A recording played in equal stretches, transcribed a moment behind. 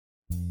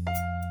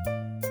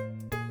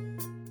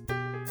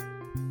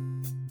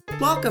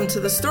Welcome to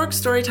the Stork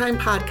Storytime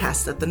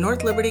podcast at the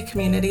North Liberty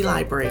Community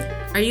Library.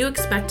 Are you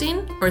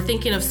expecting or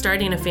thinking of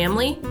starting a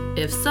family?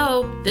 If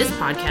so, this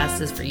podcast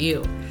is for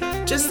you.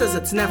 Just as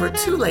it's never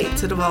too late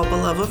to develop a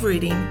love of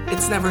reading,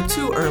 it's never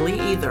too early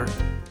either.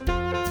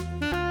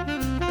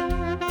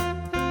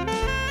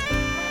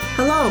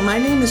 Hello, my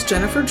name is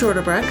Jennifer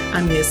Jordebreck.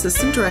 I'm the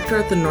Assistant Director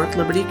at the North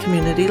Liberty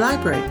Community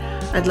Library.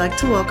 I'd like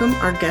to welcome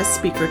our guest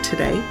speaker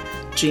today,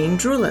 Jean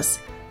Drulis.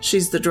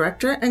 She's the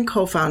Director and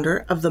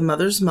Co-founder of the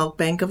Mother's Milk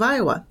Bank of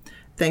Iowa.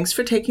 Thanks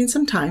for taking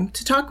some time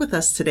to talk with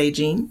us today,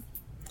 Jean.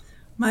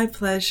 My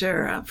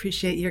pleasure. I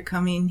appreciate your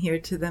coming here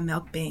to the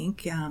Milk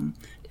Bank to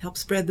help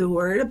spread the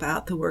word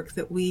about the work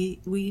that we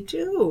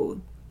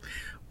do.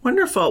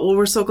 Wonderful. Well,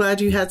 we're so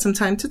glad you had some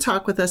time to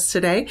talk with us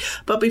today.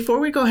 But before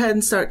we go ahead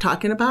and start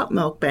talking about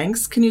milk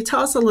banks, can you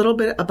tell us a little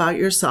bit about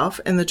yourself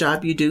and the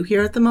job you do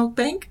here at the Milk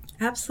Bank?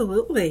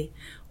 Absolutely.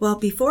 Well,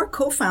 before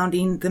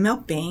co-founding the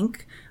Milk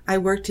Bank, I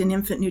worked in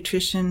infant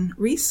nutrition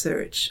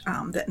research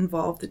that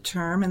involved the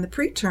term and the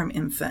preterm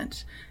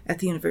infant at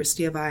the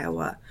University of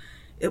Iowa.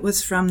 It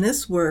was from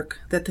this work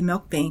that the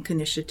Milk Bank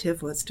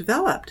initiative was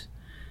developed.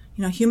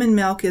 You know, human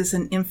milk is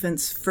an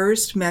infant's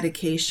first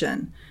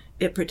medication.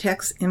 It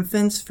protects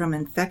infants from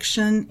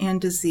infection and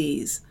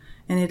disease,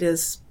 and it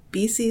is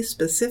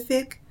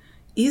species-specific,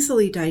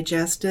 easily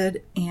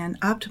digested, and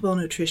optimal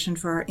nutrition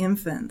for our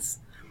infants.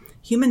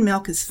 Human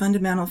milk is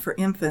fundamental for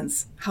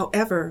infants.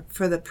 However,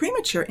 for the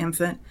premature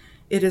infant,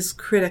 it is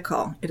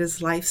critical. It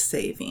is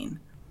life-saving.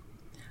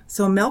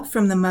 So milk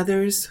from the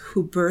mothers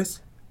who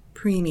birth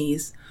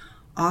preemies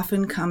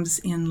often comes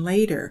in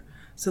later.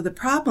 So the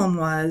problem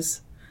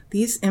was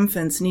these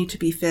infants need to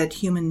be fed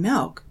human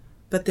milk,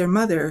 but their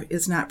mother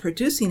is not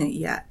producing it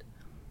yet.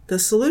 The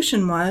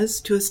solution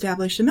was to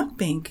establish a milk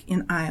bank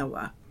in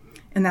Iowa,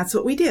 and that's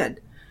what we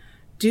did.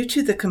 Due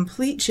to the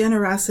complete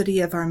generosity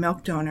of our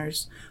milk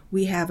donors,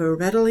 we have a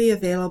readily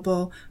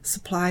available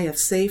supply of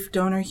safe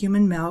donor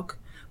human milk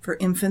for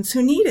infants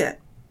who need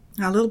it.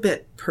 Now, a little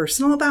bit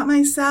personal about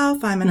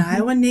myself. I'm an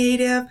Iowa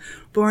native,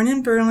 born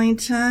in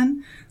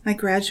Burlington. I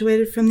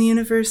graduated from the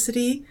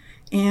university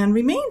and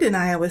remained in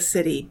Iowa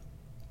City.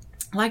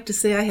 I like to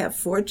say I have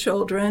 4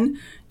 children,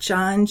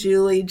 John,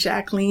 Julie,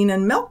 Jacqueline,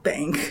 and Milk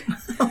Bank.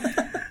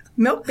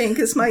 Milk Bank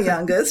is my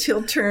youngest.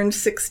 He'll turn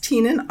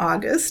 16 in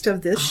August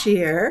of this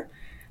year.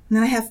 And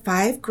then I have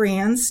 5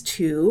 grands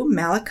too,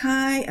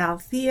 Malachi,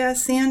 Althea,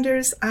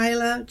 Sanders,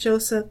 Isla,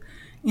 Joseph,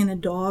 and a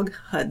dog,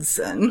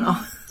 Hudson.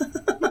 Oh.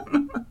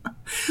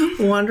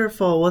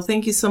 Wonderful. Well,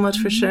 thank you so much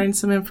for sharing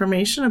some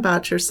information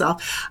about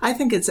yourself. I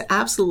think it's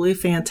absolutely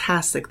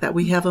fantastic that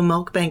we have a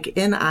milk bank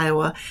in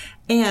Iowa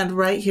and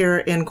right here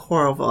in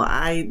Coralville.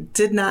 I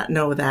did not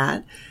know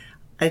that.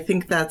 I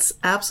think that's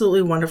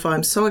absolutely wonderful.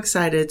 I'm so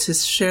excited to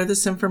share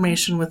this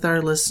information with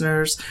our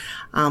listeners.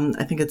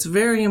 I think it's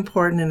very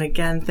important. And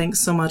again,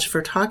 thanks so much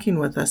for talking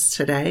with us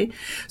today.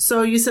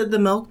 So you said the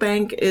Milk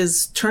Bank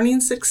is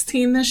turning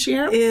 16 this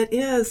year? It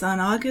is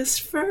on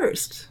August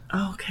 1st.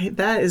 Okay,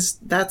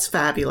 that's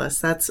fabulous.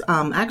 That's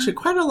actually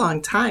quite a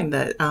long time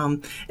that,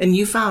 and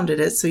you founded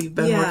it, so you've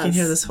been working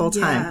here this whole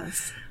time.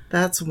 Yes.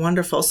 That's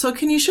wonderful. So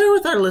can you share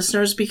with our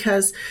listeners,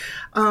 because,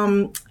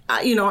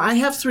 I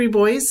have 3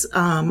 boys.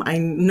 I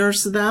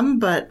nurse them,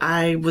 but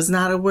I was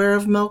not aware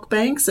of milk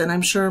banks, and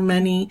I'm sure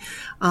many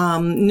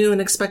new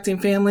and expecting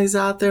families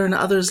out there and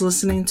others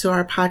listening to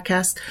our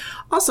podcast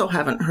also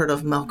haven't heard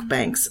of milk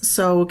banks.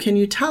 So can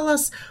you tell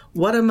us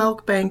what a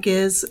milk bank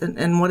is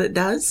and what it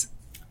does?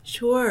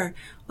 Sure.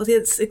 Well,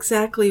 that's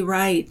exactly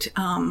right.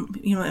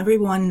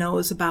 Everyone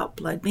knows about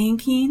blood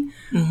banking,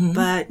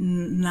 but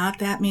not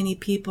that many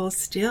people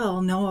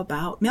still know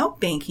about milk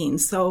banking.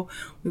 So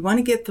we want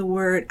to get the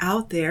word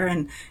out there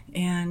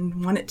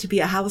and want it to be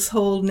a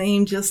household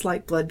name just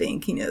like blood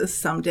banking is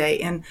someday.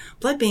 And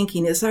blood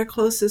banking is our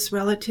closest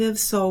relative,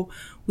 so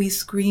we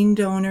screen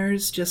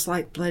donors just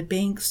like blood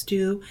banks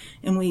do,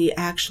 and we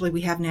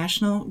have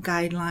national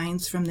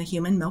guidelines from the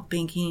Human Milk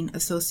Banking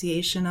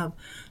Association of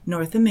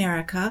North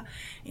America,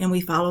 and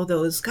we follow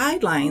those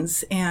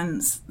guidelines,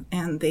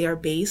 and they are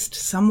based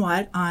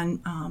somewhat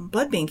on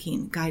blood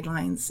banking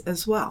guidelines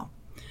as well.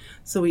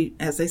 So we,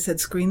 as I said,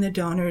 screen the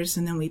donors,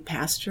 and then we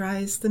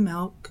pasteurize the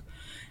milk,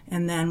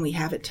 and then we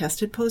have it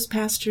tested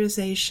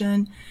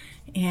post-pasteurization,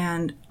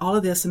 and all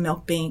of this a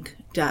milk bank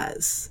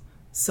does.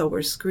 So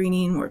we're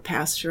screening, we're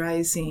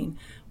pasteurizing,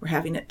 we're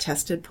having it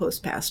tested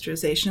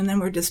post-pasteurization, and then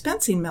we're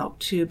dispensing milk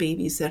to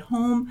babies at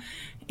home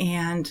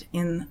and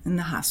in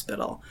the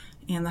hospital.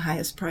 And the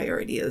highest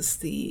priority is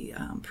the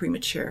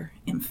premature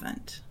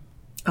infant.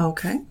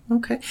 Okay.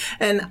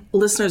 And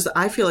listeners,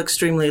 I feel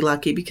extremely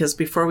lucky because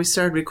before we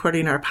started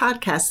recording our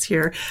podcast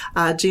here,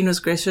 Jean was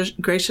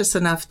gracious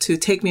enough to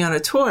take me on a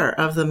tour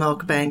of the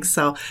milk bank.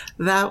 So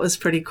that was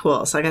pretty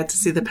cool. So I got to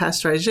see the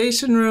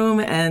pasteurization room,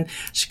 and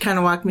she kind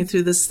of walked me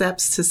through the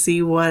steps to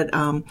see what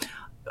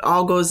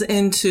all goes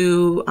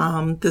into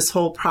this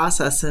whole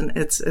process, and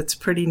it's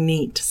pretty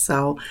neat.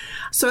 So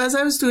as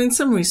I was doing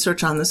some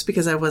research on this,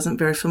 because I wasn't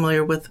very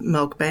familiar with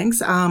milk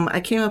banks,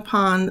 I came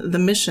upon the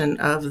mission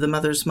of the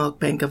Mother's Milk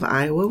Bank of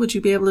Iowa. Would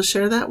you be able to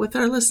share that with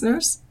our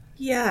listeners?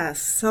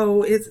 Yes,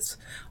 so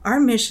our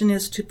mission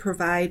is to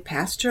provide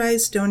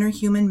pasteurized donor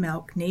human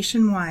milk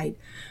nationwide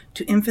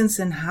to infants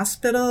in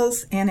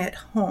hospitals and at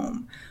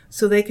home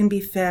so they can be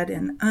fed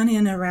an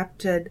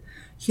uninterrupted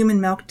human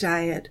milk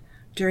diet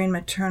during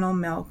maternal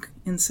milk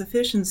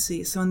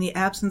insufficiency. So in the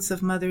absence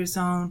of mother's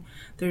own,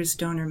 there's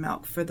donor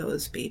milk for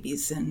those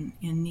babies in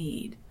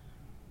need.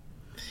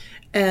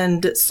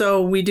 And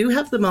so we do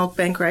have the milk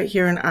bank right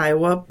here in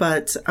Iowa,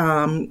 but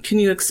can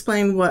you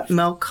explain what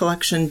milk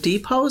collection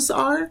depots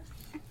are?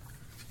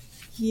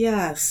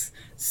 Yes.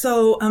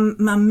 So a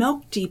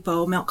milk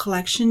depot, milk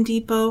collection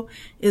depot,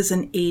 is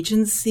an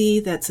agency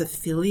that's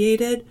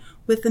affiliated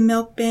with the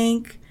milk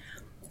bank,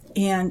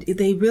 and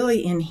they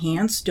really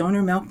enhance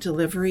donor milk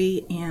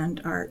delivery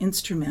and are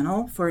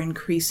instrumental for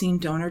increasing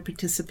donor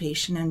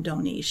participation and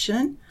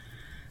donation.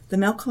 The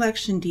milk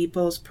collection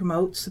depots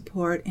promote,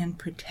 support, and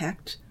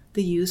protect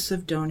the use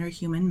of donor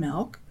human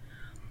milk.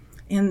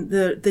 And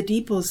the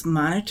depots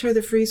monitor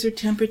the freezer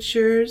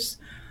temperatures,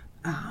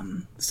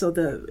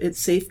 so it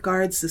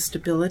safeguards the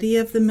stability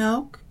of the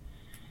milk.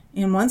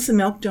 And once a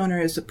milk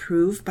donor is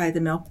approved by the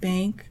milk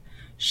bank,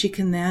 she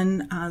can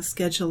then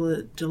schedule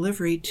a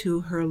delivery to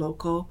her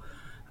local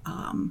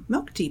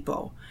milk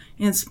depot.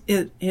 And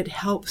it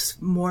helps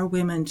more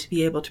women to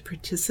be able to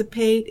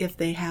participate if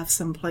they have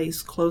some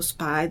place close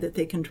by that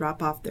they can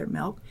drop off their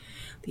milk.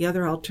 The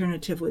other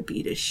alternative would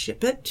be to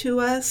ship it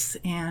to us,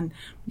 and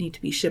need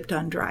to be shipped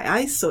on dry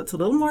ice, so it's a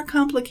little more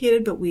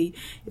complicated, but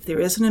if there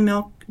isn't a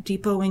milk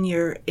depot in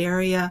your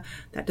area,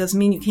 that doesn't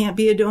mean you can't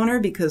be a donor,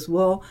 because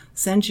we'll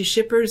send you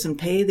shippers and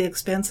pay the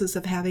expenses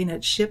of having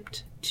it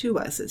shipped to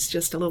us. It's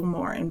just a little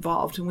more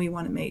involved, and we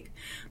want to make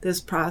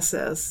this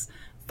process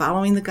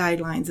following the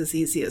guidelines as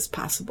easy as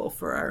possible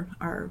for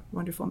our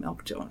wonderful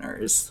milk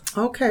donors.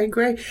 Okay,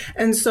 great.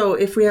 And so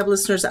if we have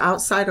listeners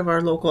outside of our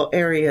local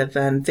area,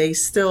 then they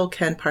still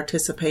can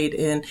participate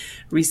in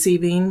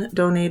receiving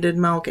donated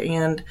milk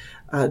and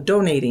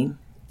donating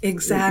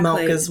Exactly.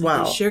 milk as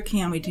well. We sure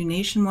can. We do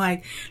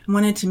nationwide. I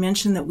wanted to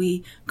mention that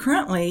we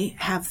currently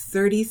have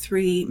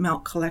 33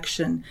 milk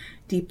collection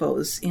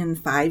depots in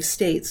 5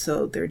 states.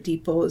 So there are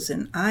depots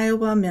in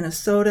Iowa,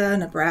 Minnesota,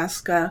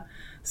 Nebraska,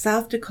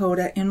 South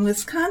Dakota, and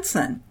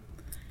Wisconsin.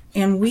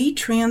 And we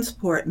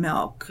transport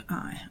milk.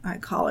 I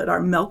call it our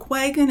milk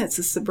wagon. It's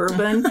a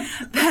Suburban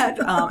that,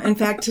 in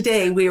fact,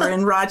 today we were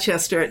in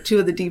Rochester at 2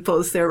 of the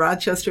depots there,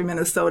 Rochester,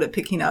 Minnesota,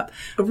 picking up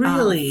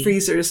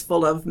freezers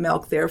full of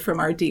milk there from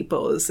our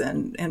depots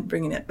and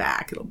bringing it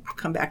back. It'll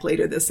come back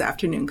later this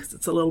afternoon because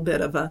it's a little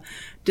bit of a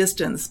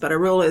distance. But our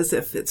rule is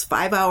if it's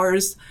 5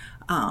 hours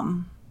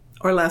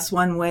or less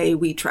one way,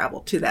 we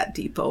travel to that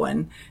depot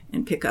and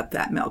pick up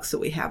that milk so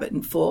we have it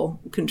in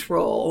full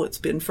control. It's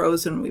been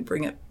frozen. We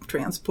bring it,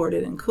 transport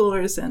it in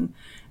coolers and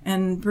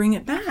bring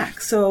it back.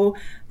 So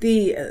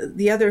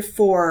the other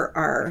 4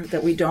 are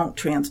that we don't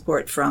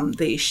transport from.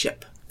 They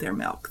ship their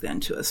milk then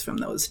to us from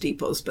those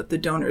depots, but the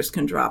donors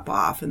can drop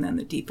off and then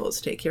the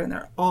depots take care. And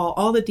they're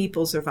all the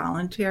depots are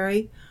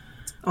voluntary.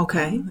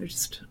 Okay. They're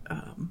just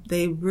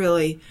they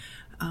really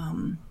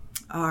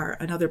are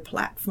another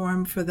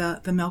platform for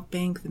the milk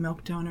bank. The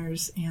milk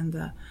donors and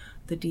the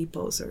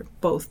depots are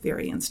both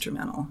very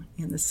instrumental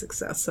in the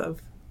success of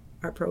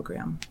our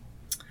program.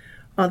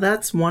 Oh,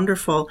 that's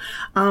wonderful.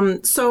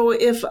 So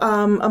if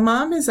a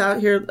mom is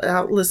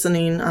out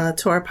listening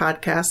to our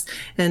podcast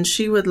and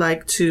she would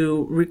like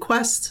to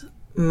request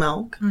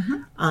milk,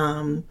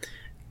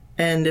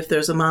 and if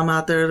there's a mom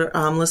out there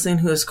listening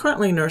who is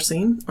currently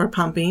nursing or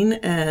pumping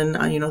and,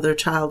 their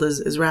child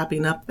is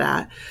wrapping up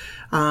that,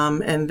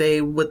 and they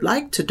would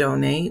like to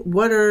donate,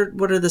 what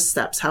are the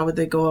steps? How would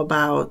they go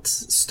about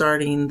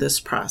starting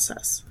this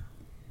process?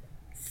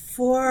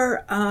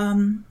 For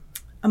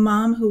a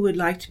mom who would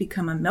like to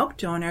become a milk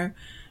donor,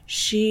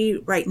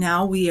 right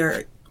now we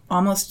are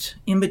almost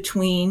in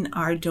between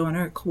our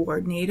donor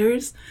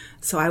coordinators.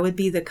 So I would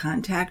be the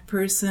contact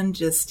person.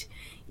 Just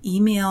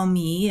email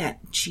me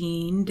at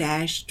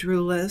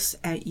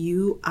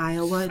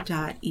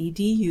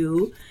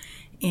jean-drulis@uiowa.edu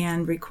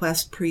and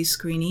request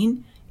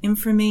pre-screening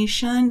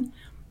information.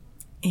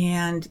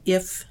 And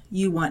if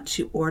you want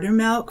to order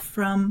milk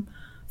from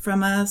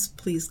us,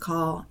 please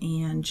call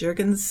Ann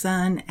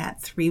Jurgensen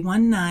at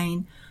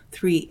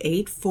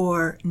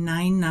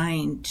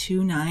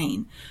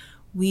 319-384-9929.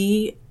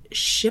 We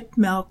ship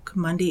milk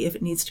Monday, if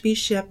it needs to be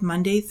shipped,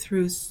 Monday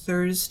through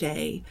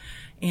Thursday.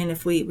 And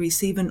if we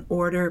receive an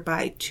order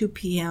by 2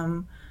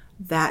 p.m.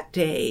 that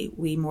day,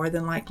 we more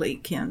than likely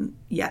can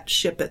yet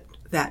ship it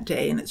that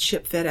day. And it's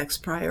shipped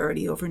FedEx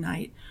priority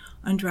overnight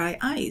on dry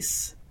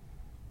ice.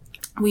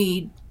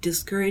 We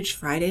discourage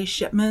Friday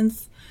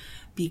shipments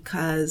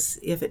because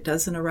if it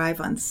doesn't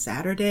arrive on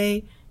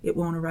Saturday, it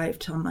won't arrive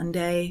till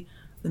Monday.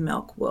 The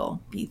milk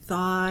will be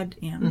thawed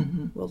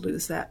and we'll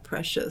lose that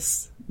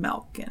precious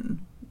milk,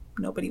 and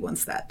nobody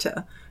wants that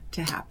to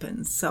to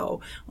happen.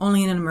 So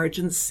only in an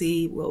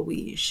emergency will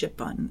we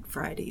ship on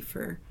Friday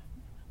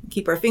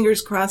keep our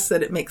fingers crossed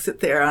that it makes it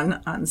there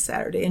on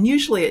Saturday. And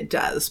usually it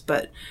does,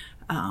 but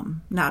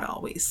not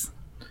always.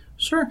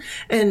 Sure.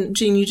 And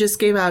Jean, you just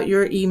gave out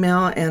your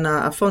email and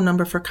a phone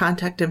number for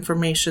contact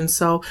information.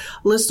 So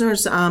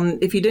listeners,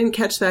 if you didn't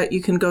catch that,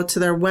 you can go to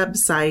their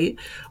website,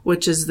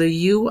 which is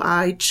the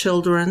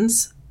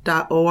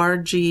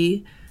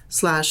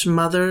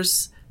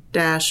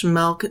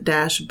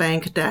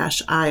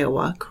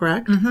uichildrens.org/mothers-milk-bank-Iowa,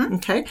 correct? Mm-hmm.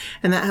 Okay.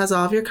 And that has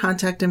all of your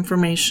contact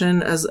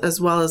information as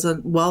well as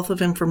a wealth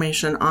of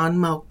information on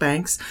milk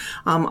banks.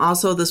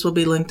 Also, this will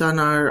be linked on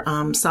our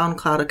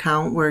SoundCloud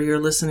account where you're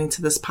listening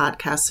to this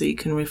podcast, so you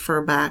can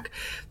refer back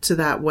to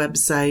that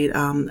website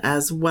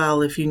as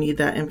well if you need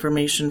that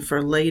information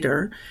for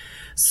later.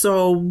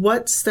 So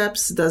what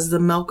steps does the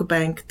milk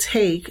bank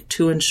take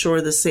to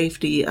ensure the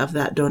safety of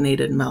that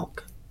donated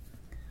milk?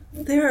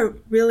 There are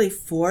really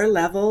 4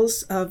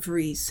 levels of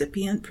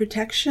recipient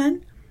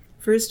protection.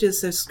 First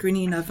is the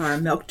screening of our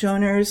milk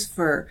donors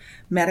for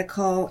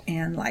medical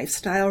and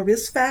lifestyle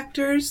risk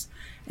factors.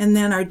 And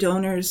then our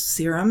donors'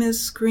 serum is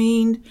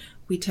screened.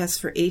 We test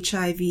for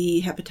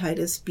HIV,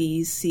 hepatitis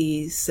B,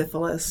 C,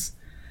 syphilis.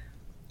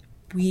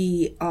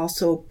 We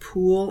also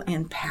pool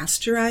and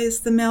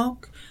pasteurize the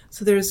milk.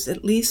 So there's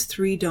at least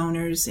 3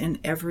 donors in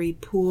every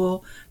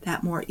pool.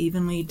 That more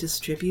evenly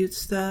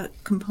distributes the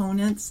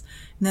components.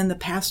 And then the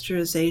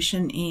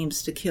pasteurization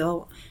aims to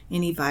kill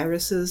any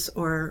viruses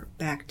or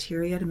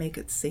bacteria to make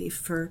it safe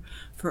for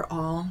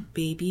all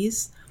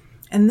babies.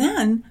 And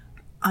then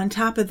on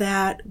top of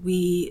that,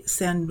 we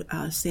send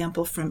a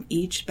sample from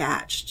each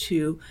batch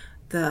to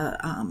the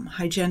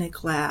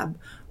hygienic lab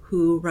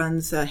who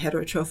runs a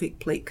heterotrophic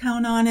plate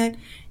count on it.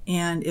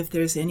 And if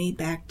there's any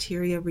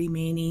bacteria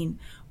remaining,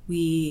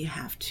 we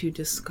have to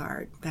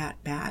discard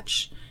that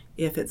batch.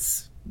 If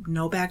it's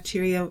no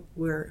bacteria,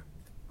 we're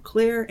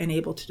clear and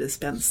able to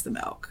dispense the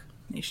milk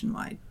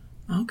nationwide.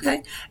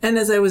 Okay. And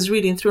as I was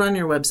reading through on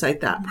your website,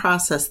 that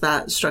process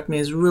that struck me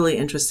as really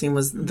interesting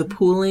was the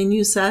pooling,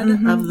 you said,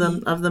 of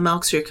the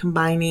milk. So you're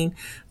combining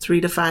 3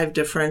 to 5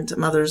 different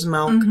mother's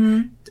milk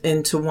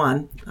into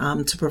one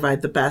to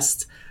provide the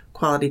best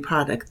quality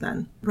product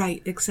then.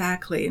 Right,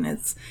 exactly. And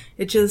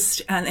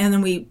and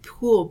then we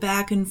pool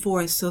back and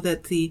forth so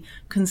that the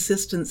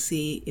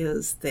consistency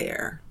is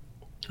there.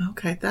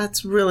 Okay,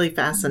 that's really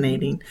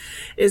fascinating.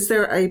 Is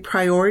there a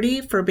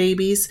priority for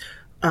babies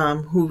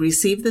who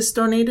receive this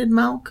donated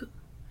milk?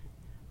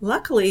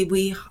 Luckily,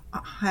 we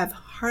have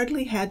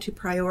hardly had to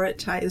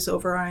prioritize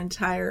over our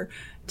entire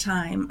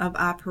time of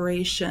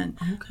operation.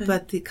 Okay.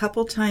 But the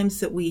couple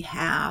times that we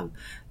have,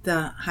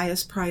 the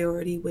highest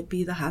priority would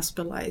be the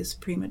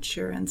hospitalized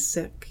premature and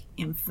sick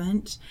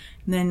infant,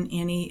 and then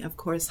any, of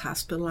course,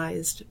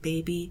 hospitalized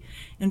baby.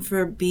 And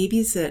for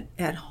babies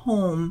at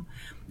home,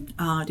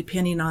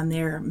 depending on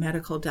their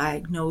medical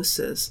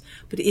diagnosis.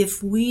 But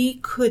if we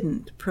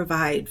couldn't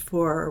provide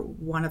for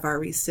one of our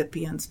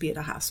recipients, be it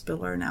a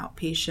hospital or an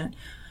outpatient,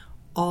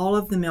 all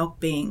of the milk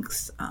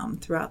banks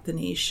throughout the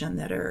nation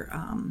that are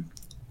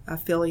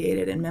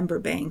affiliated and member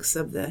banks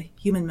of the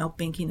Human Milk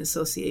Banking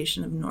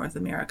Association of North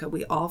America,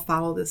 we all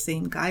follow the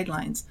same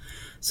guidelines.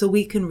 So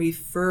we can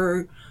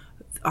refer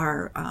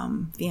our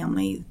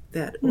family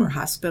or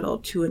hospital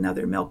to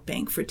another milk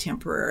bank for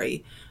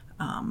temporary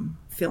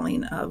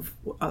filling of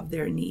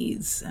their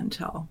needs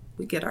until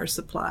we get our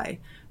supply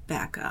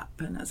back up.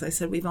 And as I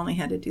said, we've only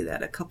had to do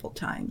that a couple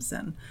times,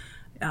 and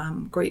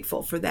I'm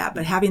grateful for that.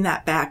 But having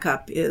that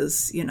backup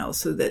is,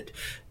 so that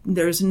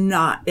there's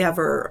not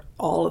ever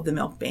all of the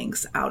milk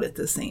banks out at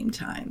the same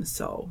time.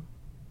 So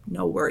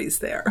no worries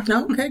there.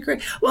 Okay,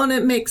 great. Well, and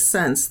it makes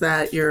sense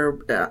that you're,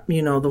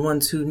 the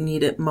ones who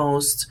need it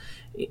most,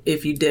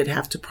 if you did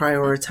have to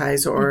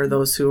prioritize, or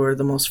those who are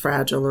the most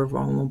fragile or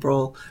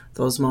vulnerable,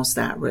 those most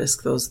at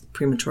risk, those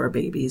premature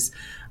babies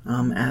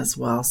as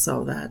well.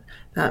 So that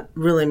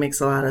really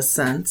makes a lot of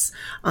sense.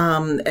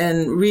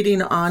 And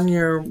reading on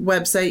your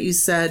website, you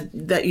said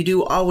that you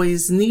do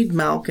always need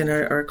milk and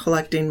are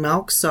collecting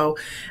milk. So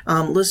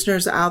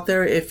listeners out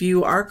there, if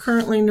you are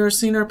currently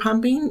nursing or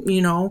pumping,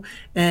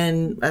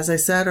 and as I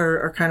said,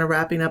 are kind of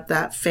wrapping up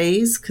that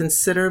phase,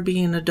 consider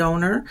being a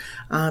donor.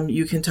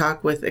 You can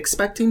talk with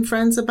expecting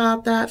friends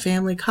about that,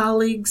 family,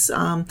 colleagues.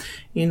 Once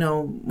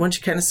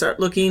you kind of start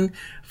looking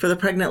for the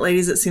pregnant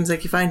ladies, it seems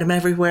like you find them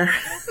everywhere.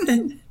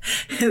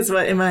 Is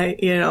what in my,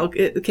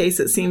 case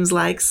it seems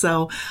like.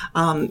 So,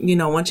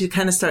 once you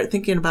kind of start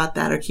thinking about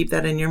that or keep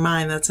that in your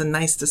mind, that's a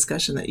nice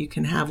discussion that you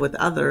can have with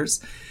others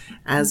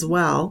as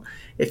well,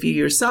 if you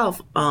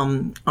yourself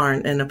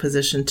aren't in a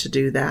position to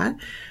do that.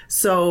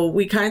 So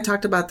we kind of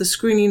talked about the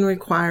screening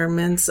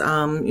requirements,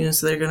 so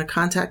they're going to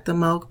contact the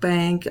milk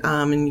bank,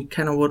 and you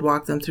kind of would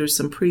walk them through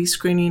some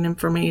pre-screening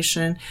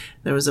information.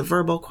 There was a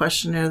verbal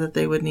questionnaire that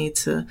they would need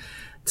to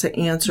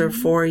answer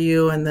for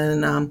you, and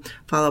then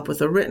follow up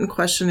with a written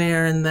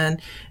questionnaire. And then,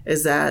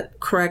 is that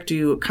correct? Do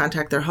you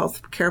contact their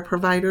health care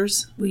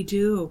providers? We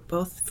do,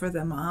 both for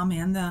the mom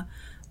and the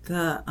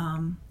the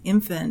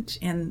infant,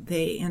 and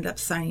they end up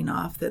signing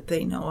off that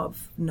they know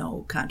of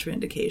no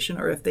contraindication,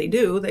 or if they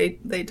do,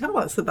 they tell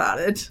us about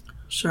it.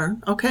 Sure.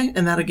 Okay.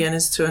 And that again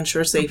is to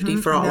ensure safety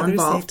for all Another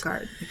involved.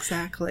 Safeguard.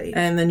 Exactly.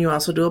 And then you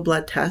also do a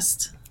blood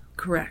test.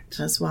 Correct.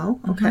 As well.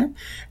 Okay.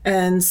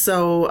 And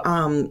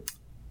so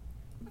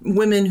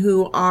women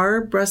who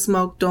are breast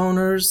milk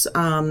donors,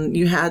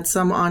 you had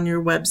some on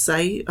your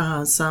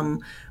website,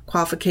 some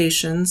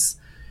qualifications.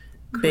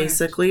 Correct.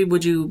 Basically,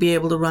 would you be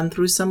able to run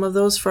through some of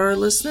those for our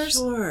listeners?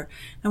 Sure.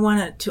 I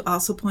wanted to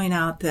also point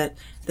out that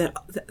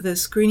the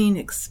screening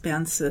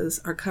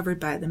expenses are covered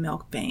by the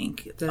milk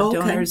bank. The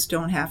donors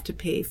don't have to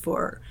pay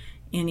for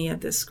any of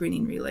the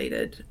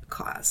screening-related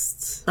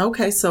costs.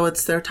 Okay, so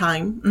it's their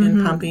time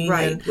in pumping.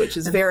 Right, which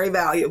is very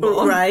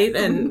valuable. Right,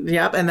 and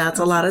and that's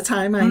a lot of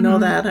time. I know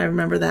that. I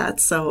remember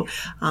that. So,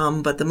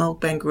 but the milk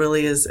bank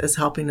really is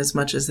helping as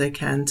much as they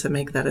can to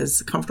make that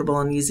as comfortable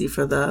and easy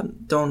for the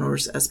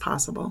donors as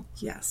possible.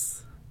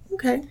 Yes.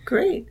 Okay,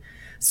 great.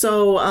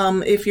 So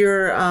if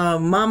you're a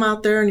mom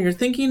out there and you're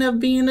thinking of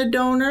being a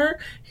donor,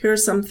 here are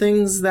some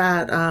things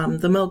that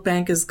the milk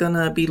bank is going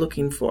to be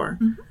looking for.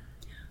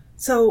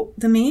 So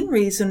the main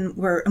reason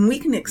and we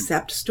can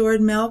accept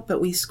stored milk,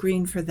 but we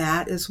screen for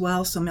that as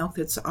well. So milk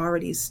that's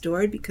already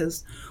stored,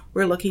 because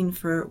we're looking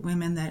for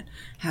women that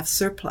have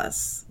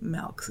surplus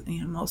milk.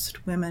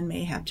 Most women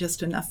may have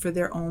just enough for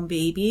their own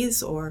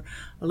babies or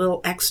a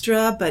little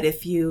extra, but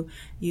if you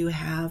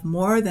have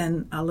more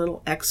than a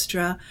little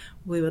extra,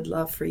 we would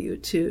love for you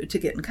to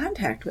get in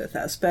contact with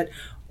us. But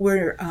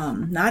we're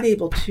not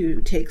able to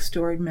take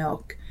stored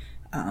milk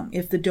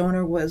if the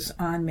donor was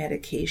on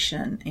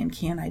medication and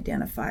can't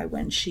identify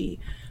when she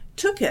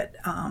took it.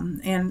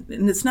 And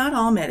it's not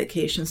all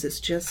medications,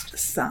 it's just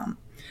some.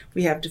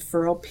 We have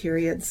deferral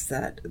periods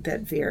that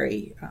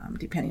vary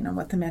depending on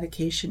what the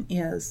medication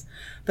is.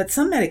 But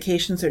some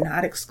medications are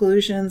not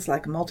exclusions,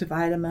 like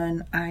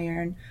multivitamin,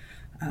 iron,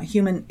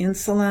 human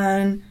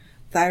insulin,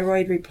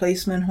 thyroid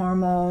replacement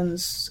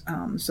hormones,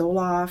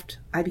 Zoloft,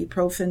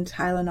 ibuprofen,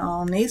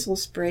 Tylenol, nasal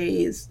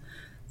sprays,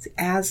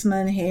 asthma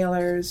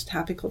inhalers,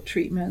 topical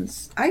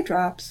treatments, eye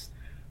drops,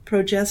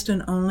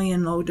 progestin only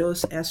and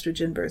low-dose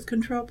estrogen birth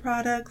control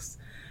products,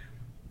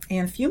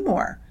 and a few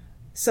more.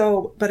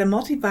 So, but a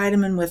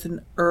multivitamin with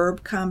an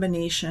herb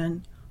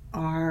combination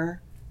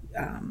are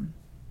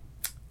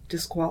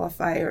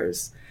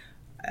disqualifiers,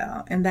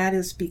 and that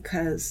is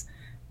because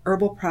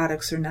herbal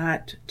products are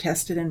not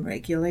tested and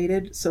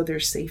regulated, so their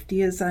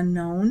safety is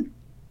unknown.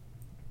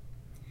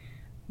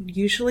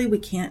 Usually we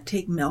can't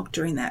take milk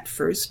during that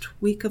first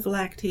week of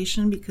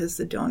lactation because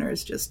the donor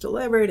is just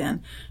delivered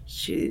and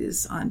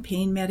she's on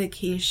pain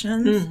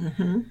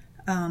medications.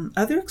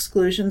 Other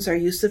exclusions are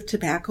use of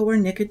tobacco or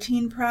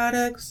nicotine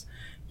products,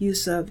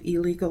 use of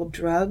illegal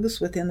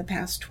drugs within the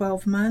past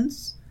 12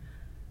 months,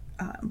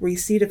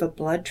 receipt of a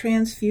blood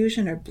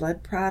transfusion or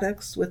blood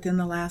products within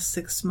the last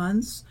 6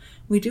 months.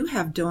 We do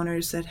have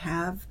donors that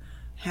have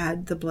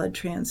had the blood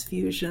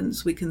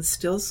transfusions. We can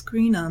still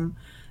screen them.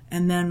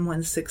 And then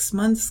when 6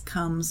 months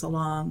comes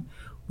along,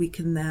 we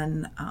can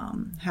then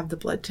have the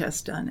blood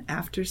test done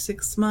after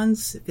 6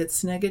 months. If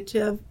it's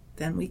negative,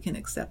 then we can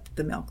accept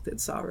the milk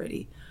that's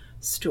already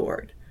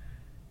stored.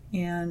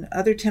 And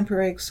other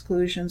temporary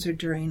exclusions are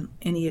during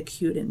any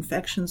acute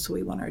infection. So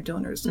we want our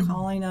donors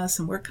calling us,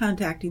 and we're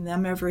contacting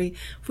them if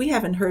we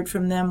haven't heard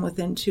from them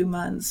within 2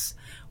 months,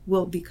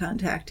 we'll be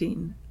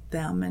contacting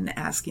them and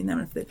asking them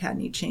if they've had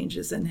any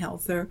changes in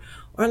health or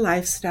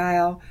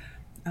lifestyle.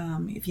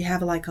 If you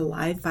have like a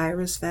live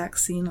virus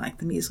vaccine, like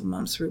the measles,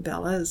 mumps,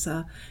 rubella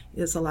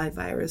is a live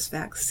virus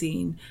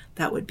vaccine,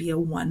 that would be a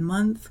 1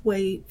 month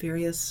wait.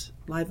 Various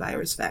live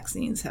virus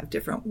vaccines have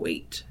different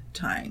wait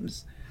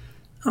times.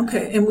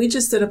 Okay, and we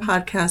just did a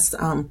podcast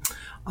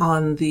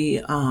on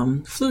the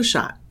flu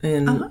shot,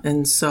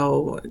 and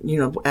so,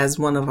 as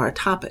one of our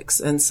topics.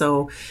 And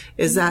so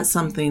is that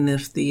something,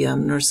 if the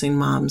nursing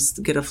moms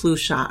get a flu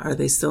shot, are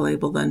they still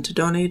able then to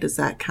donate? Does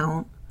that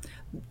count?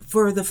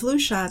 For the flu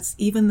shots,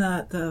 even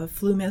the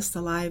flu mist,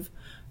 the live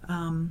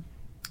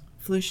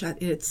flu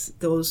shot,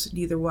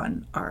 neither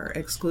one are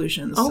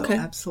exclusions. Okay. So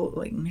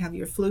absolutely, you can have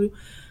your flu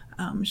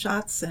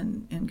shots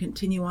and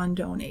continue on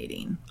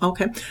donating.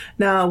 Okay.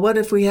 Now, what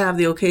if we have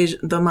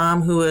the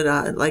mom who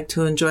would like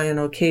to enjoy an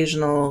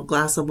occasional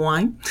glass of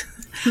wine?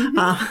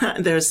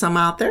 There's some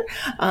out there.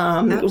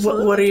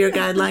 What are your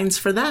guidelines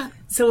for that?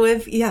 So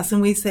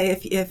and we say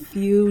if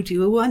you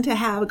do want to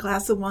have a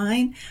glass of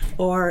wine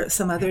or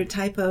some other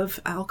type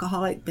of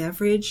alcoholic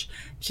beverage,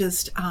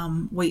 just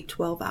wait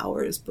 12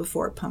 hours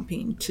before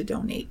pumping to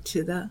donate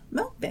to the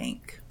milk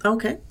bank.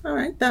 Okay. All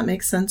right. That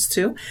makes sense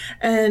too.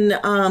 And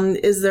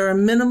is there a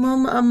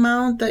minimum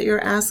amount that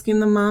you're asking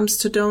the moms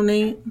to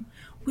donate?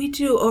 We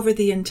do. Over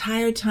the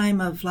entire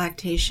time of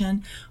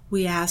lactation,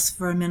 we ask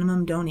for a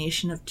minimum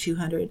donation of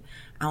 200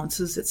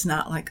 ounces. It's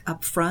not like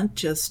upfront,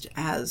 just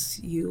as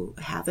you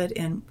have it,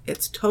 and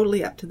it's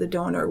totally up to the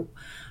donor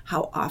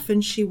how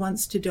often she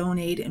wants to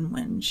donate and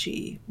when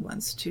she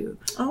wants to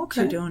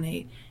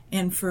donate.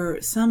 And for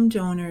some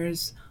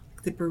donors,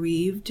 the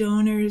bereaved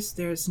donors,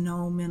 there's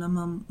no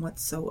minimum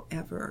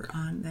whatsoever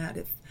on that.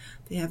 If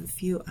they have a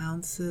few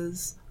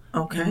ounces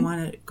and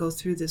want to go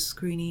through this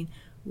screening,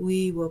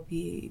 we will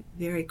be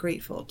very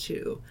grateful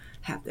to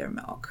have their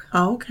milk.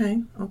 Oh,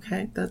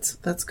 okay.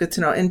 That's good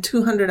to know. And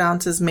 200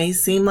 ounces may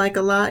seem like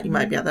a lot. You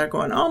might be out there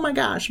going, oh my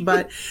gosh.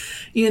 But,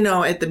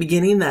 at the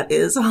beginning, that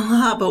is a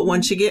lot. But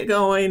once you get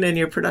going and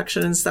your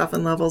production and stuff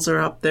and levels are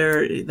up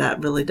there,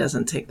 that really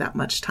doesn't take that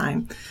much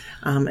time.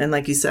 And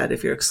like you said,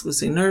 if you're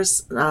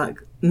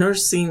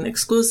nursing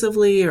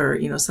exclusively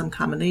or, some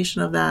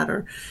combination of that,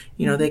 or,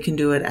 they can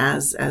do it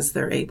as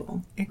they're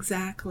able.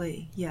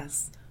 Exactly.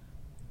 Yes.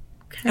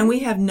 Okay. And we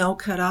have no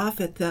cutoff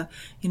at the,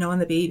 in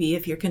the baby.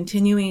 If you're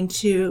continuing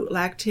to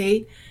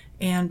lactate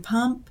and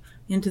pump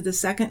into the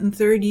second and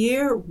third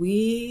year,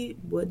 we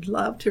would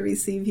love to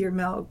receive your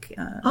milk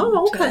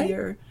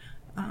until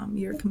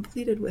you're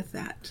completed with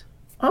that.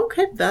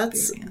 Okay,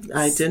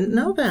 I didn't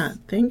know that.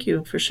 Thank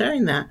you for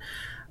sharing that.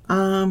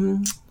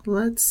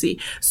 Let's see.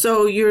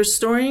 So you're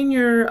storing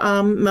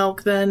your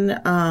milk then.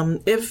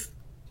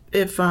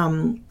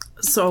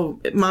 So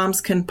moms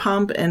can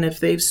pump, and if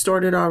they've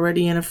stored it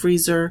already in a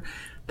freezer,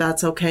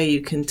 that's okay.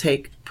 You can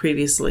take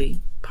previously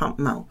pumped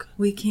milk.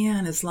 We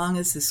can, as long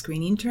as the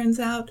screening turns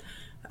out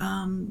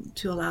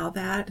to allow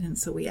that. And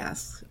so we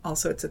ask all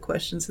sorts of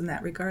questions in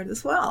that regard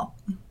as well.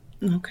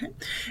 Okay.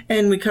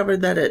 And we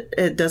covered that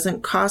it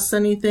doesn't cost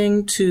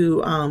anything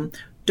to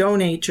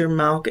donate your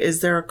milk.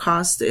 Is there a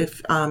cost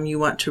if you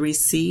want to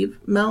receive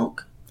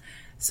milk?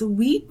 So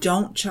we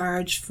don't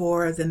charge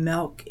for the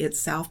milk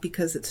itself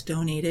because it's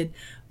donated,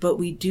 but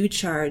we do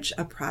charge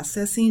a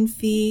processing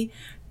fee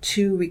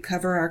to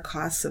recover our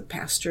costs of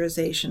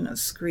pasteurization, of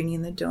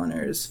screening the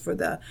donors, for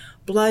the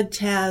blood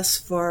tests,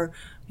 for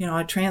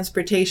a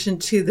transportation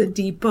to the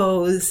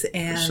depots,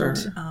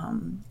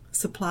 and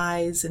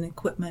supplies and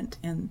equipment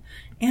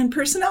and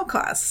personnel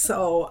costs.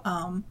 So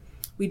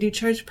we do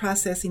charge a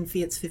processing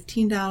fee. It's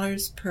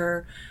 $15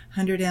 per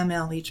 100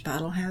 ml. Each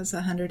bottle has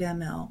 100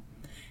 ml.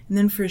 And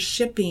then for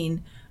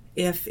shipping,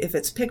 if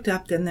it's picked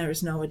up, then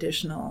there's no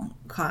additional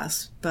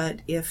cost.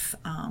 But if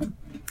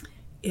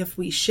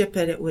we ship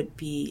it, it would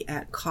be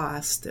at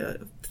cost,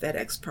 the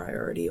FedEx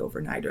Priority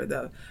overnight, or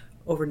the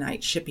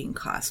overnight shipping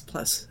cost,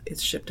 plus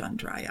it's shipped on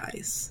dry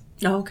ice.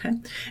 Okay.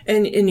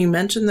 And you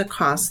mentioned the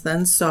cost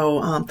then.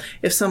 So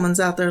if someone's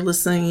out there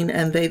listening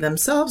and they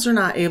themselves are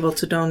not able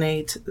to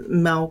donate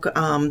milk,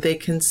 they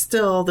can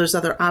still, there's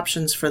other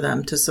options for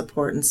them to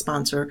support and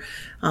sponsor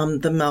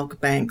the milk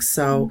bank.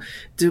 So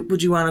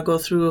would you want to go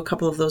through a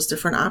couple of those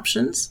different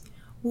options?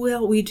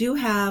 Well, we do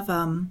have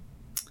a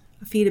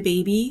Feed a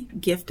Baby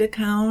gift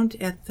account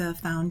at the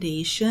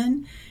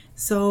foundation.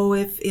 So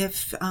if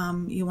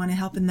you want to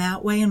help in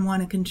that way and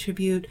want to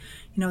contribute,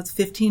 it's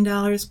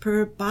 $15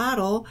 per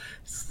bottle.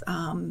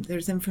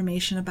 There's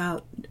information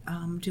about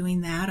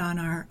doing that on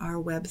our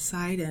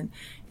website,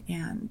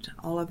 and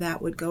all of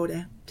that would go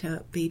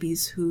to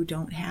babies who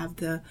don't have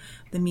the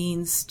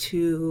means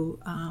to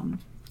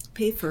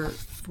pay for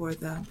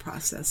the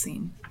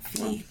processing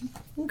fee.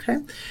 Okay.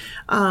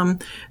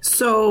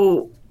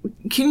 So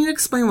can you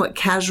explain what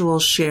casual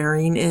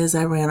sharing is?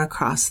 I ran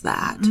across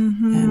that.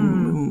 Mm-hmm.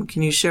 And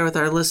can you share with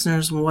our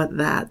listeners what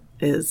that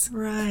is?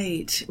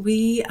 Right.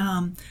 We,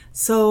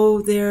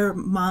 so there are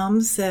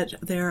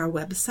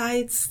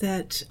websites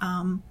that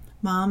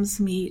moms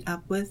meet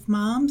up with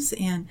moms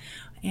and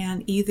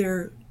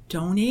either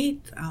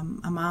donate.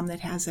 A mom that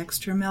has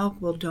extra milk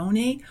will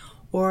donate,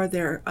 or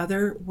there are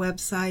other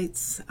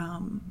websites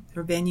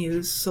or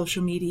venues,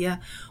 social media,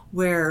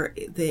 where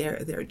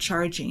they're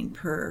charging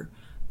per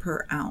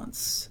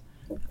ounce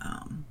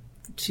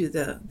to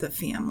the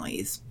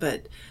families,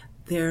 but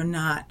they're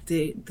not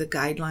the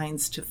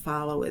guidelines to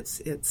follow.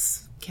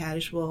 It's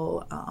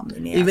casual.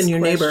 Even your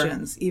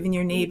questions. Neighbor, even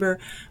your neighbor,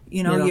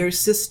 your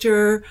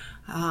sister,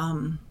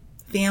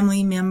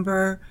 family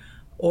member,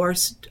 or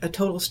a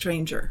total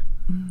stranger.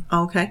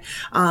 Okay.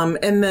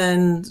 And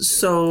then,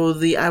 so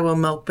the Iowa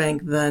Milk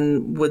Bank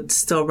then would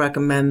still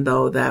recommend,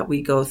 though, that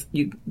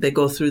they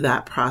go through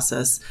that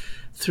process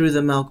through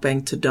the milk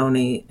bank to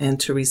donate and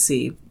to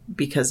receive,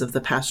 because of the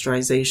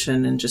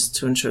pasteurization and just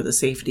to ensure the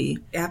safety.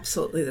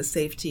 Absolutely, the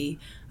safety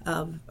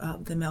of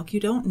the milk. You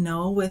don't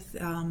know with,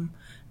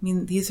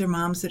 these are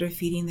moms that are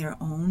feeding their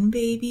own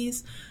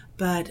babies,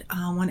 but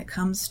when it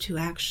comes to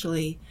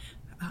actually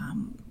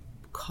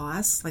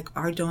costs, like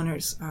our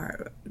donors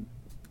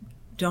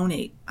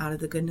donate out of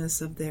the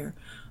goodness of their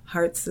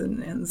hearts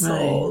and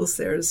souls.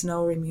 Right. There's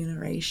no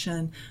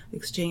remuneration,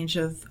 exchange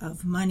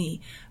of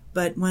money.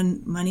 But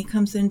when money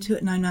comes into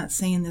it, and I'm not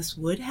saying this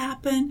would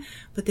happen,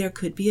 but there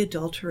could be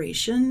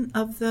adulteration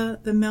of the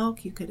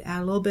milk. You could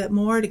add a little bit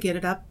more to get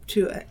it up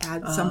to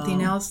add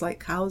something else like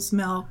cow's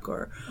milk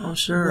or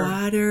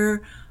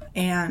water,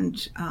 and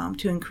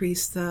to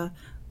increase the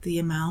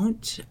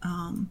amount.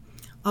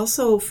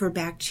 Also for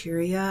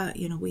bacteria,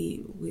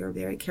 we are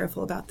very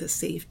careful about the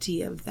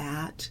safety of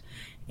that.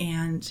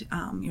 And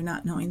you're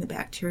not knowing the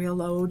bacterial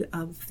load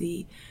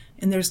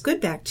and there's good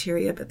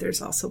bacteria, but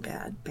there's also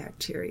bad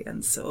bacteria.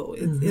 And so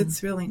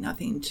it's really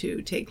nothing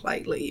to take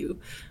lightly. You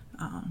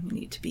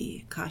need to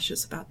be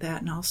cautious about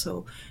that. And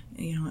also,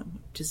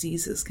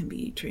 diseases can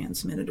be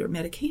transmitted, or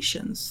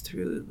medications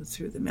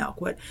through the milk.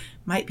 What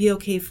might be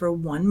okay for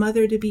one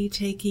mother to be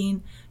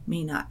taking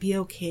may not be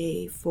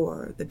okay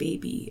for the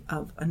baby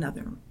of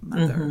another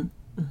mother.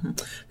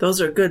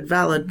 Those are good,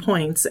 valid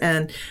points.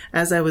 And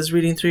as I was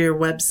reading through your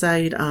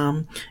website,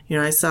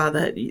 I saw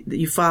that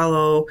you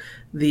follow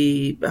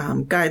the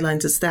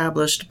guidelines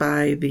established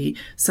by the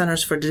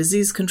Centers for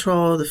Disease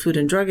Control, the Food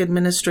and Drug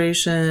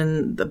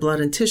Administration, the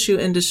blood and tissue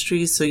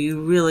industry. So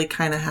you really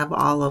kind of have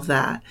all of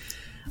that.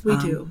 We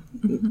do.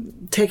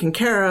 Taken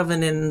care of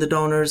and in the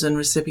donors and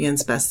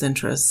recipients' best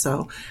interest.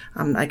 So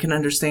I can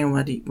understand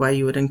why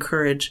you would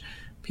encourage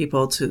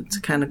people to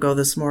kind of go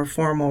this more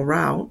formal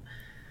route.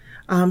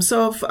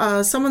 So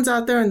if someone's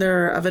out there and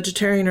they're a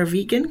vegetarian or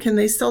vegan, can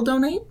they still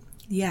donate?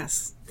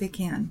 Yes, they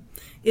can.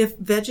 If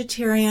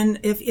vegetarian,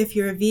 if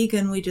you're a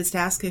vegan, we just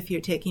ask if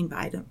you're taking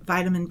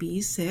vitamin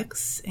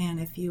B6, and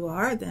if you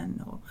are,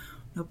 then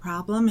no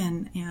problem.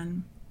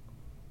 And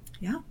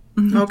yeah.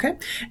 Okay.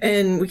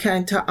 And we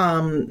kind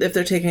of, if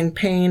they're taking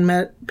pain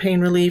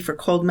relief or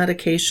cold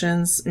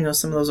medications,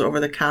 some of those over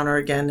the counter,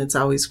 again, it's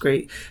always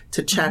great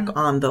to check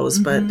on those,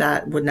 but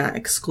that would not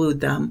exclude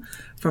them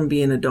from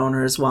being a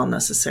donor as well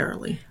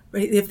necessarily.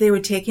 Right. If they were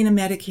taking a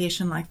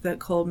medication like the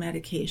cold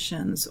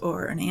medications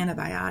or an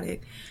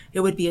antibiotic,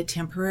 it would be a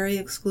temporary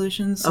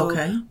exclusion. So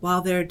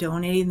while they're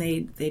donating,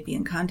 they'd be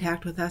in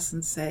contact with us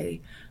and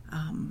say,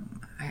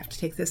 I have to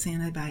take this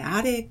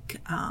antibiotic.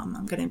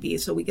 I'm going to be,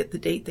 so we get the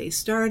date they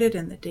started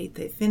and the date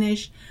they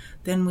finish.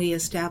 Then we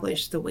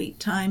establish the wait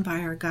time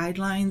by our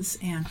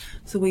guidelines. And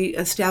so we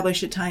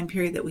establish a time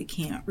period that we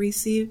can't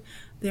receive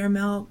their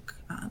milk.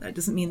 That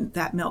doesn't mean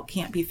that milk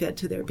can't be fed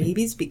to their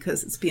babies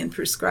because it's being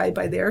prescribed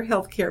by their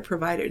healthcare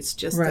provider. It's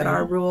just that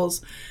our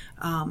rules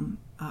and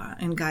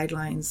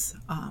guidelines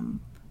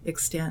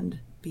extend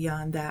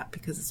beyond that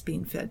because it's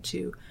being fed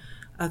to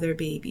other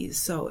babies.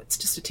 So it's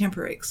just a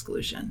temporary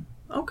exclusion.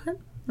 Okay.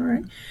 All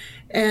right.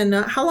 And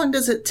how long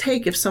does it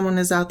take if someone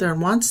is out there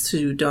and wants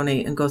to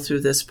donate and go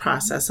through this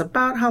process?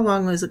 About how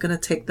long is it going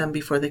to take them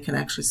before they can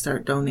actually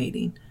start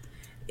donating?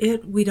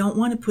 We don't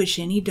want to push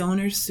any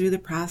donors through the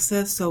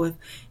process. So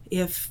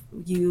if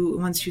you,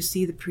 once you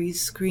see the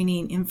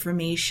pre-screening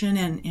information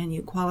and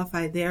you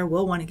qualify there,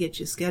 we'll want to get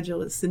you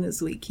scheduled as soon as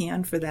we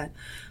can for that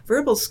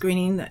verbal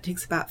screening. That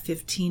takes about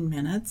 15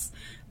 minutes.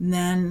 And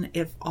then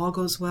if all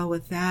goes well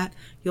with that,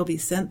 you'll be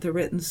sent the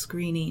written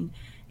screening.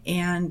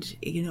 And,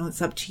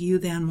 it's up to you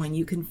then when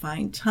you can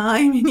find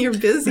time in your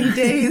busy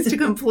days to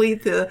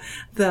complete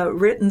the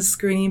written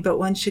screening. But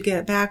once you get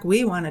it back,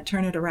 we want to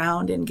turn it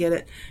around and get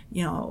it,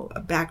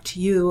 back to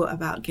you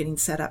about getting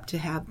set up to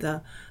have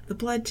the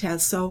blood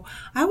test. So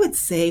I would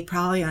say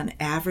probably on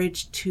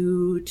average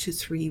 2 to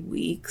 3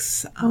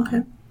 weeks.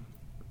 Okay.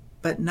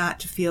 But not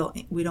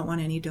to we don't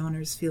want any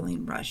donors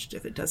feeling rushed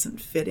if it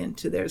doesn't fit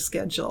into their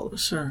schedule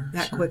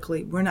that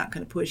quickly. We're not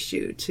going to push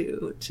you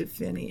to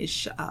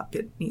finish up.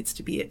 It needs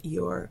to be at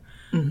your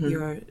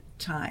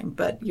time,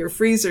 but your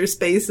freezer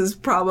space is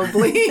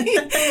probably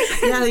you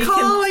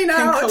calling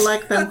out. Can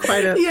collect them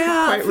quite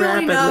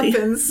rapidly. Up,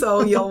 and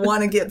so you'll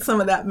want to get some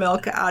of that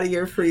milk out of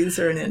your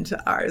freezer and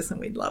into ours, and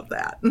we'd love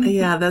that.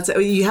 Yeah,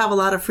 you have a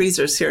lot of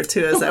freezers here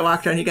too. As I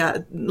walked around, you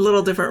got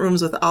little different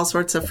rooms with all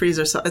sorts of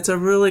freezers. So it's a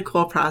really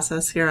cool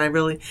process here. I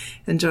really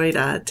enjoyed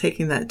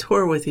taking that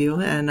tour with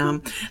you,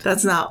 and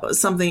that's not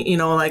something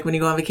like when you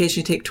go on vacation,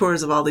 you take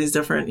tours of all these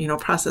different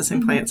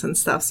processing plants and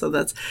stuff. So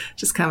that's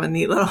just kind of a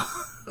neat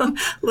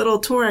little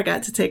tour I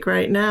got to take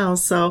right now.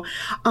 So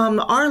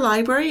our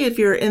library, if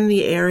you're in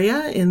the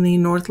area, in the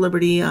North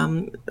Liberty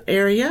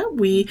area,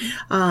 we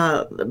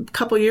a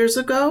couple years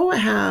ago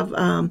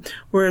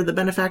were the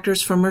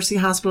benefactors from Mercy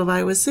Hospital of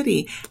Iowa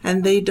City,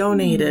 and they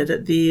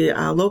donated the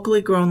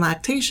locally grown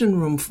lactation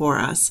room for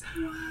us.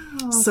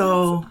 Wow,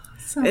 so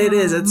it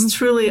is. It's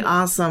truly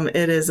awesome.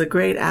 It is a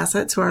great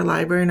asset to our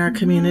library and our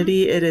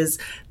community. It is.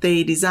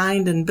 They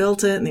designed and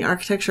built it, and the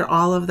architecture,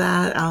 all of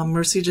that.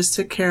 Mercy just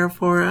took care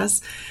for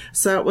us.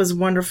 So it was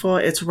wonderful.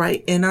 It's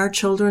right in our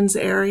children's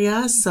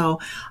area.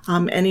 So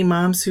any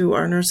moms who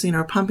are nursing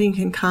or pumping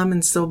can come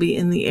and still be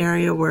in the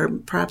area where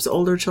perhaps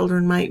older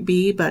children might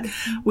be. But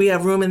we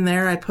have room in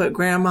there. I put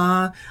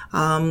grandma,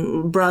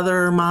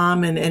 brother,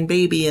 mom, and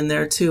baby in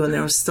there too, and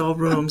there was still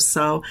room.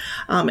 So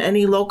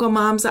any local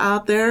moms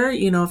out there,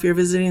 if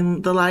you're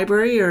visiting the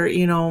library or,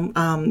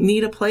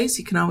 need a place,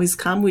 you can always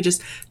come. We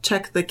just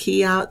check the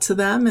key out to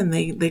them and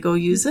they go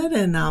use it.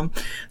 And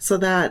so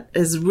that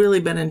has really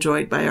been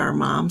enjoyed by our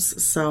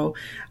moms. So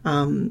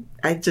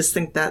I just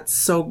think that's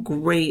so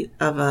great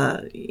of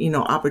a,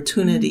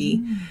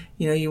 opportunity.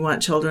 You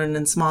want children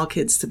and small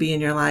kids to be in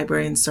your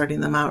library and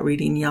starting them out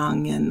reading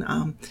young.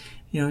 And,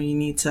 you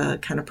need to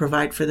kind of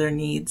provide for their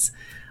needs.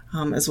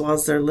 as well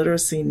as their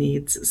literacy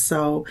needs.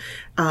 So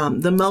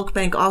the Milk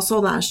Bank also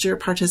last year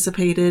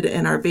participated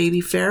in our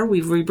baby fair.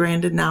 We've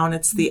rebranded now, and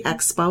it's the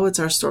Expo. It's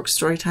our Stork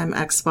Storytime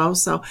Expo.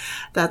 So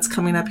that's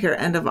coming up here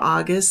end of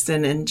August,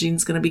 and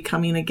Jean's going to be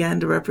coming again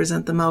to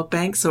represent the Milk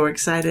Bank. So we're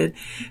excited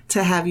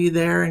to have you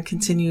there and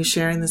continue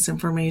sharing this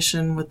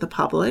information with the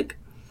public.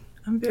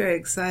 I'm very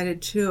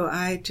excited, too.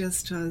 I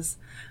just was...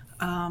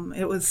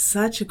 it was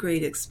such a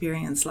great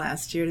experience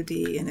last year to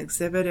be an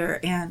exhibitor.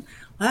 And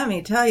let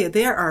me tell you,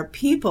 there are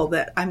people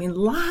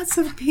lots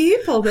of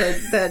people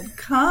that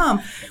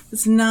come.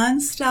 It's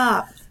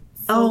nonstop.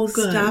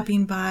 Folks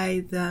stopping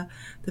by the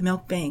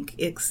Milk Bank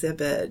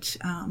exhibit.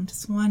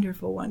 Just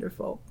wonderful,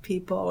 wonderful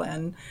people.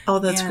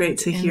 That's great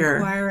to hear.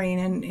 Inquiring.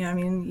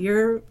 And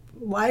your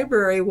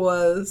library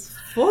was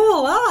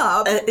full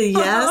up.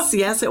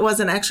 Yes, it was.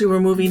 And actually, we're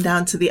moving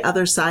down to the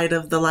other side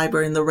of the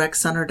library in the rec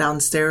center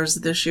downstairs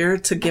this year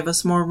to give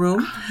us more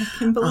room. I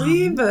can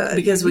believe it.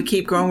 Because we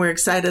keep growing. We're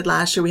excited.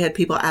 Last year, we had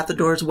people at the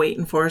doors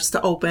waiting for us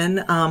to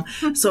open.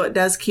 So it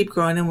does keep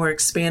growing, and we're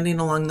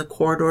expanding along the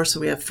corridor. So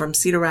we have from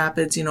Cedar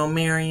Rapids,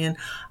 Marion,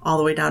 all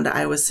the way down to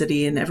Iowa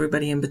City and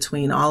everybody in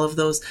between. All of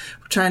those,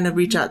 we're trying to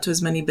reach out to as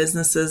many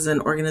businesses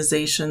and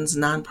organizations,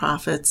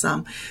 nonprofits,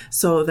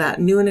 so that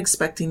new and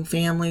expecting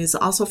families,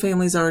 also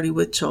families already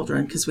with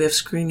children, because we have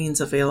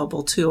screenings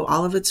available too.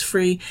 All of it's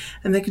free,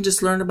 and they can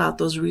just learn about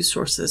those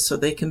resources so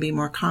they can be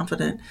more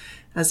confident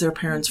as their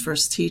parents'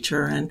 first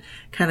teacher and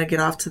kind of get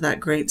off to that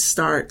great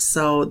start.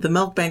 So the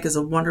Milk Bank is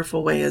a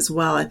wonderful way as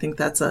well. I think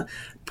that's an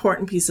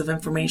important piece of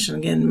information,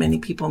 again, many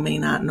people may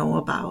not know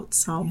about.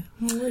 So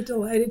we're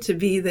delighted to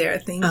be there.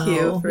 Thank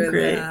you for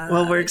great. that.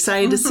 Well, we're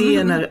excited to see you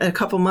in a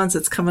couple months.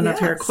 It's coming up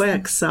here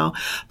quick. So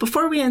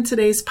before we end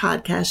today's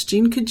podcast,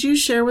 Jean, could you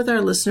share with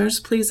our listeners,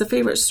 please, a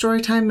favorite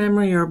storytime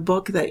memory or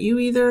book that you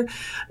either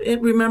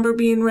remember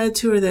being read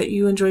to or that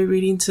you enjoy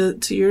reading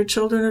to your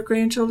children or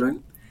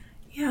grandchildren?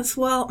 Yes,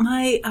 well,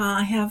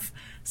 I have,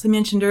 as I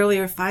mentioned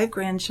earlier, 5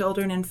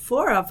 grandchildren, and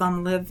 4 of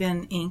them live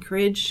in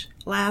Anchorage,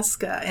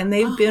 Alaska, and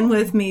they've been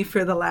with me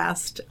for the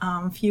last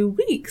few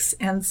weeks.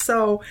 And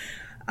so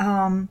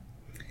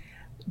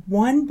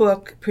one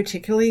book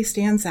particularly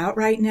stands out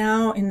right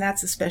now, and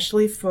that's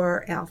especially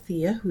for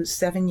Althea, who's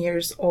 7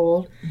 years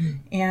old,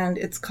 and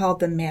it's called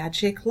The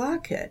Magic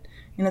Locket,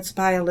 and it's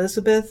by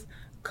Elizabeth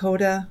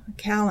Coda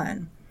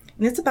Callan.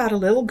 And it's about a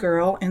little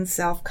girl and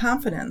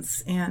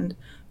self-confidence. And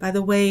by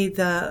the way,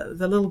 the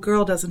little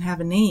girl doesn't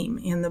have a name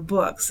in the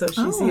book, so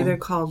she's either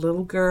called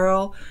Little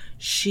Girl,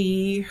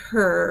 she,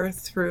 her,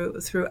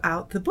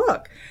 throughout the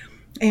book.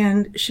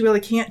 And she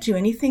really can't do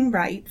anything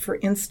right. For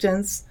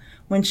instance,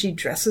 when she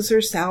dresses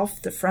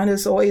herself, the front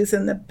is always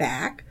in the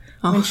back.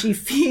 When she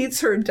feeds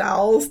her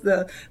dolls,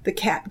 the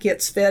cat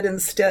gets fed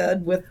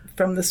instead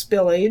from the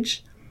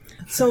spillage.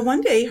 So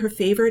one day, her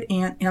favorite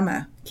Aunt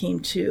Emma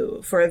came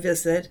for a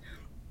visit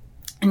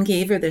and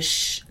gave her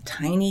this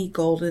tiny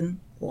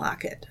golden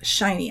locket.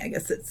 Shiny, I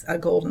guess it's a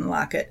golden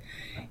locket.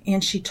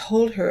 And she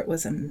told her it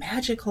was a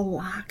magical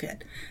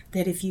locket,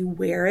 that if you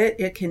wear it,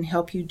 it can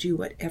help you do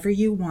whatever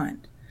you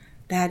want.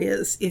 That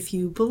is, if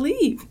you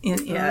believe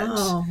in it.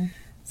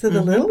 So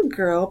the little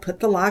girl put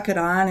the locket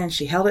on, and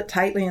she held it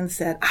tightly and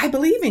said, "I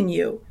believe in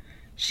you."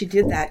 She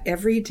did that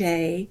every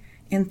day,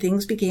 and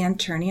things began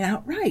turning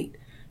out right.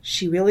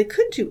 She really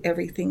could do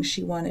everything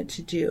she wanted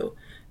to do.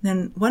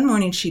 Then one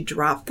morning she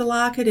dropped the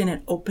locket and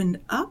it opened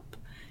up,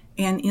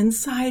 and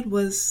inside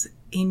was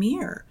a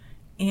mirror,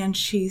 and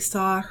she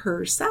saw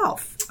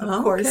herself,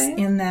 of course,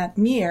 in that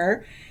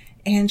mirror,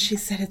 and she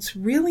said, "It's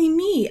really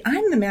me.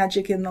 I'm the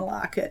magic in the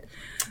locket."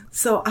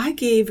 So I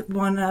gave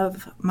one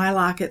of my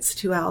lockets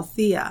to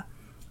Althea,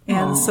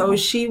 and so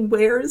she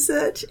wears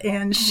it,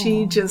 and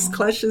she just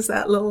clutches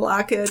that little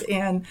locket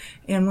and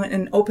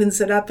opens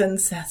it up and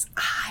says,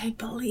 "I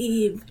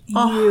believe in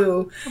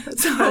you."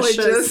 So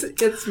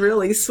it's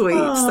really sweet.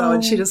 So,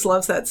 and she just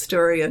loves that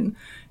story,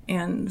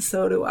 and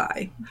so do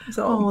I.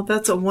 So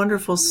that's a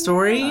wonderful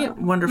story,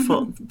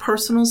 wonderful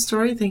personal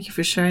story. Thank you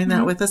for sharing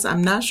that with us.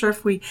 I'm not sure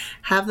if we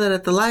have that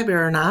at the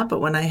library or not,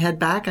 but when I head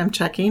back, I'm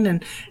checking,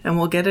 and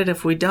we'll get it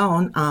if we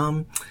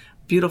don't.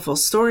 Beautiful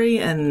story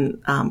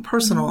and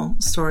personal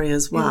story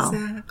as well.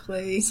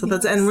 Exactly. So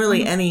that's and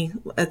really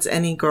it's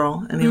any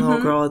girl, any little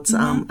girl. It's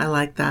I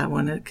like that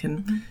when it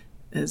can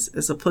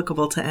is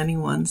applicable to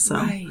anyone.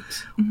 So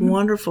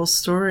wonderful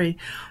story.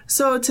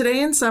 So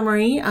today in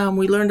summary,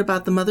 we learned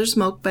about the Mother's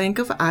Milk Bank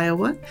of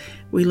Iowa.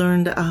 We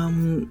learned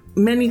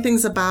many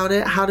things about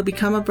it: how to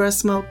become a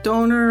breast milk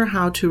donor,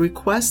 how to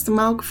request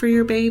milk for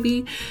your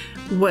baby,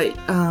 what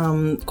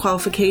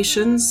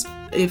qualifications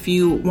if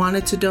you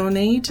wanted to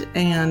donate,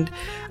 and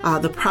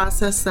the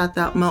process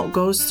that milk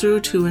goes through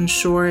to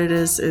ensure it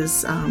is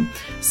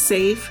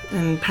safe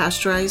and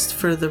pasteurized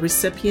for the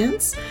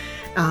recipients.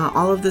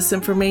 All of this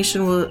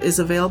information is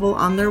available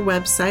on their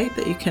website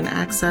that you can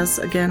access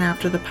again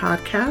after the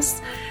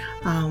podcast.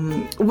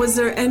 Was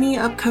there any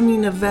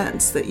upcoming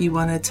events that you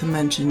wanted to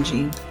mention,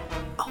 Jean?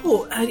 Oh,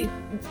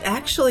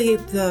 Actually,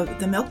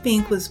 the milk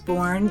bank was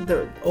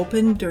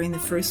opened during the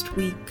first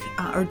week,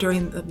 or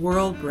during the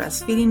World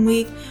Breastfeeding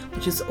Week,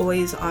 which is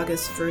always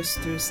August 1st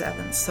through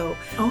 7th. So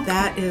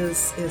that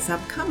is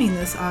upcoming,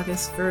 this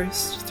August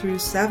 1st through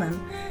 7th.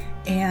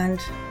 And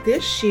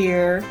this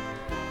year,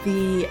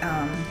 the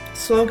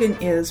slogan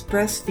is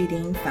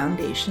Breastfeeding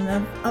Foundation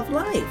of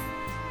Life.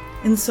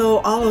 And so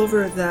all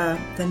over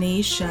the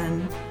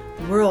nation,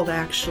 world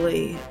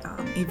actually,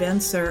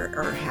 events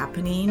are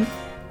happening.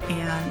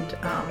 And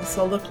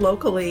so look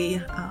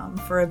locally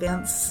for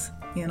events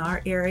in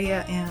our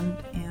area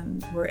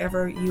and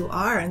wherever you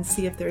are, and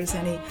see if there's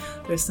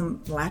some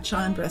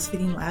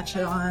breastfeeding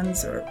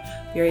latch-ons or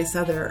various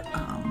other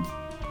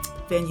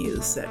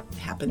venues that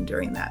happen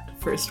during that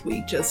first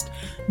week, just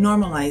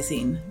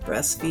normalizing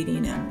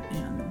breastfeeding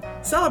and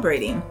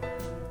celebrating.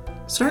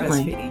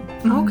 Certainly.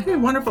 Breastfeeding. Okay,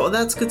 wonderful.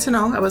 That's good to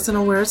know. I wasn't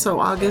aware. So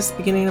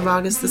beginning of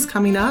August is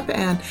coming up.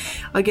 And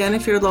again,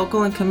 if you're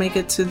local and can make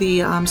it to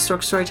the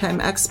Stork Storytime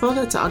Expo,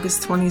 that's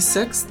August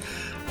 26th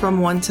from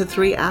 1 to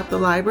 3 at the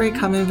library.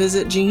 Come and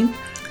visit Jean.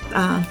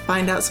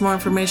 Find out some more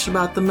information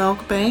about the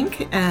milk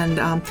bank.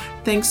 And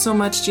thanks so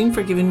much, Jean,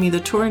 for giving me the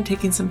tour and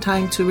taking some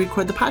time to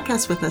record the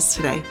podcast with us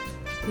today.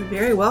 You're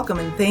very welcome,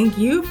 and thank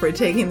you for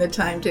taking the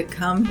time to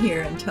come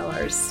here and tell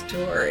our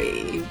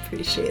story.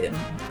 Appreciate it.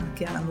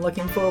 Again, I'm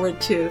looking forward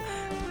to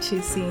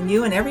seeing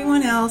you and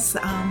everyone else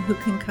who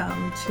can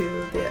come to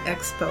the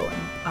expo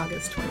on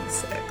August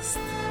 26th.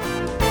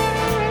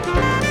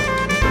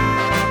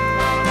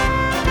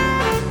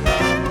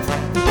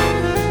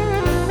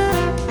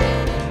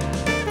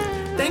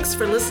 Thanks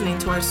for listening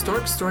to our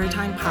Stork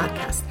Storytime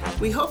podcast.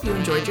 We hope you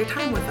enjoyed your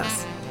time with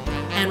us.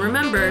 And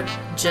remember,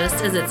 just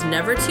as it's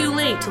never too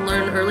late to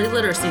learn early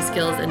literacy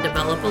skills and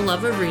develop a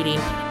love of reading,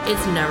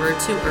 it's never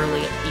too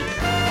early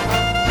either.